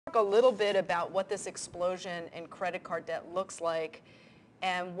a little bit about what this explosion in credit card debt looks like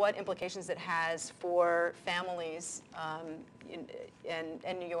and what implications it has for families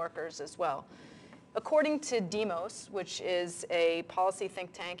and New Yorkers as well. According to Demos, which is a policy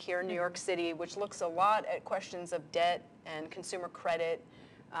think tank here in New York City, which looks a lot at questions of debt and consumer credit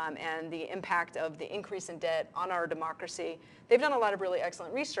and the impact of the increase in debt on our democracy, they've done a lot of really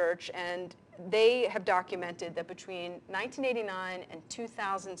excellent research, and they have documented that between 1989 and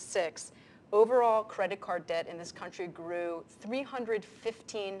 2006, overall credit card debt in this country grew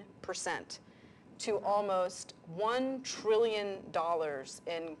 315% to almost $1 trillion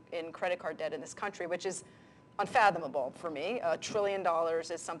in credit card debt in this country, which is unfathomable for me. $1 trillion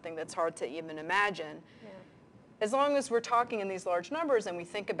is something that's hard to even imagine. Yeah. As long as we're talking in these large numbers and we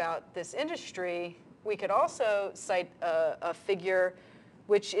think about this industry, we could also cite a figure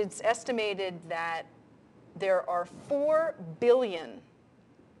which it's estimated that there are 4 billion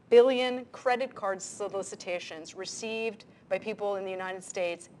credit card solicitations received by people in the United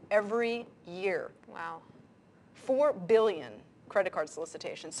States every year. Wow. 4 billion credit card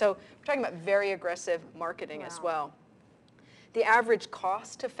solicitations. So we're talking about very aggressive marketing as well. The average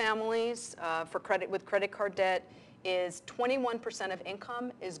cost to families with credit card debt is 21% of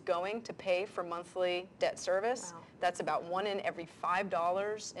income is going to pay for monthly debt service. Wow. That's about 1 in every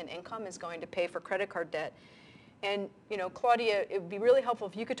 $5 in income is going to pay for credit card debt. And Claudia, it would be really helpful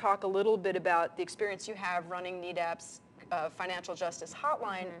if you could talk a little bit about the experience you have running NEDAP's financial justice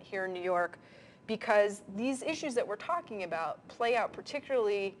hotline here in New York, because these issues that we're talking about play out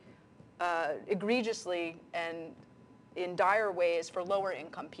particularly egregiously and in dire ways for lower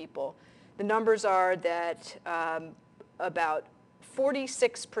income people. The numbers are that about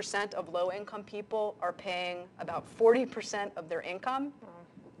 46% of low income people are paying about 40% of their income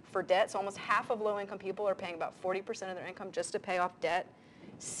for debt. So almost half of low income people are paying about 40% of their income just to pay off debt.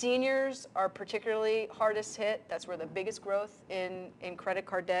 Seniors are particularly hardest hit. That's where the biggest growth in credit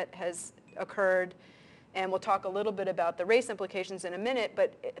card debt has occurred. And we'll talk a little bit about the race implications in a minute,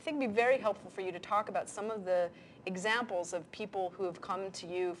 but I think it'd be very helpful for you to talk about some of the examples of people who have come to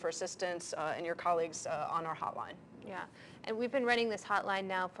you for assistance and your colleagues on our hotline. Yeah, and we've been running this hotline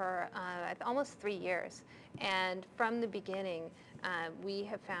now for almost 3 years. And from the beginning, we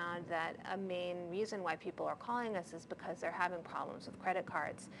have found that a main reason why people are calling us is because they're having problems with credit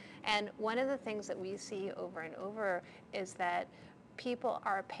cards. And one of the things that we see over and over is that people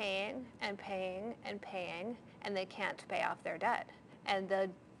are paying and paying and paying, and they can't pay off their debt. And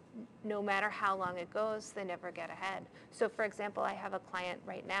no matter how long it goes, they never get ahead. So for example, I have a client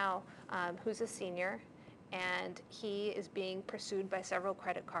right now who's a senior, and he is being pursued by several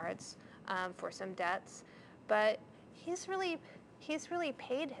credit cards for some debts, but he's really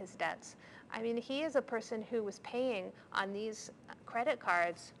paid his debts. I mean, he is a person who was paying on these credit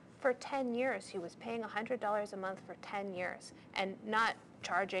cards for 10 years. He was paying $100 a month for 10 years and not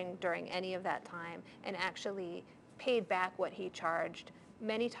charging during any of that time, and actually paid back what he charged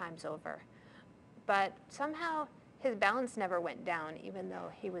many times over. But somehow his balance never went down, even though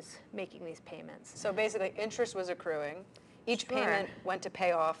he was making these payments. So basically, interest was accruing. Each payment went to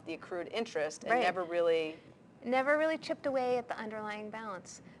pay off the accrued interest and never really chipped away at the underlying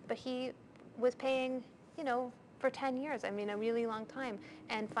balance. But he was paying, for 10 years, I mean, a really long time.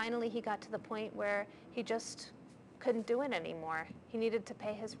 And finally, he got to the point where he just couldn't do it anymore. He needed to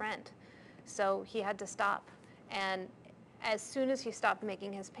pay his rent. So he had to stop. And as soon as he stopped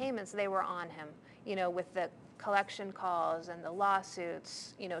making his payments, they were on him, with the collection calls and the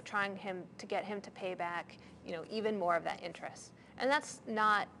lawsuits, trying to get him to pay back, even more of that interest. And that's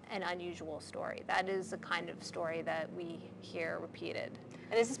not an unusual story. That is the kind of story that we hear repeated.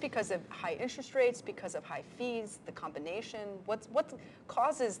 And is this because of high interest rates, because of high fees, the combination? What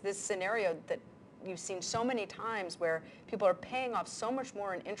causes this scenario that you've seen so many times where people are paying off so much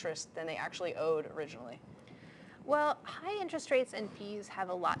more in interest than they actually owed originally? Well, high interest rates and fees have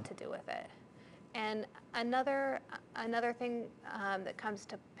a lot to do with it. And another thing that comes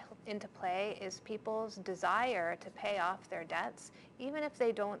into play is people's desire to pay off their debts, even if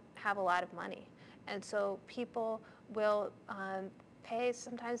they don't have a lot of money. And so people will pay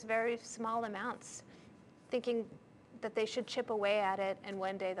sometimes very small amounts, thinking that they should chip away at it and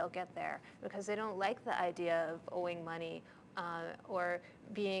one day they'll get there, because they don't like the idea of owing money or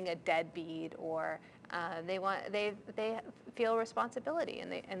being a deadbeat, or they feel responsibility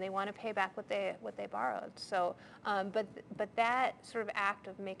and they want to pay back what they borrowed. So, but that sort of act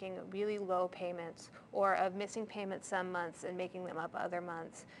of making really low payments or of missing payments some months and making them up other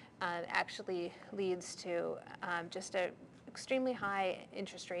months actually leads to just an extremely high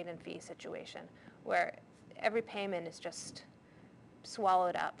interest rate and fee situation, where every payment is just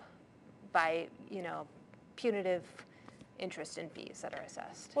swallowed up by, punitive interest and fees that are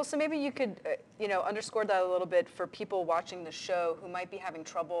assessed. Well, so maybe you could, underscore that a little bit for people watching the show who might be having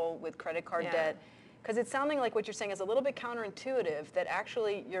trouble with credit card debt, because it's sounding like what you're saying is a little bit counterintuitive, that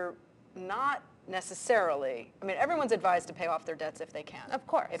actually you're not necessarily, I mean, everyone's advised to pay off their debts if they can. Of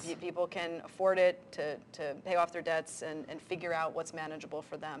course. If people can afford it to pay off their debts and figure out what's manageable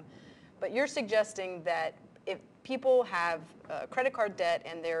for them. But you're suggesting that if people have credit card debt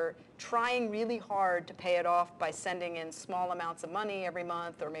and they're trying really hard to pay it off by sending in small amounts of money every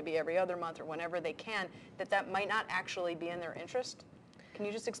month or maybe every other month or whenever they can, that might not actually be in their interest? Can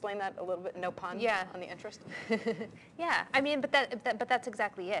you just explain that a little bit? No pun on the interest? Yeah, I mean, but that's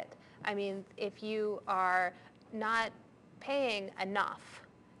exactly it. I mean, if you are not paying enough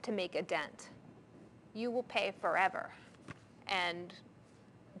to make a dent, you will pay forever, and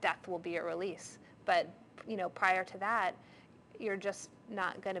death will be your release. But prior to that, you're just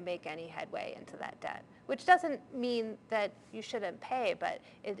not going to make any headway into that debt, which doesn't mean that you shouldn't pay, but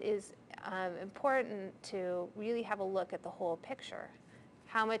it is important to really have a look at the whole picture.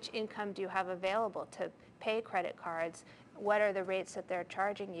 How much income do you have available to pay credit cards? What are the rates that they're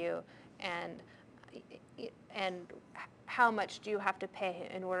charging you? And how much do you have to pay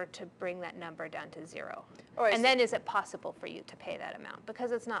in order to bring that number down to zero? And then is it possible for you to pay that amount?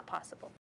 Because it's not possible.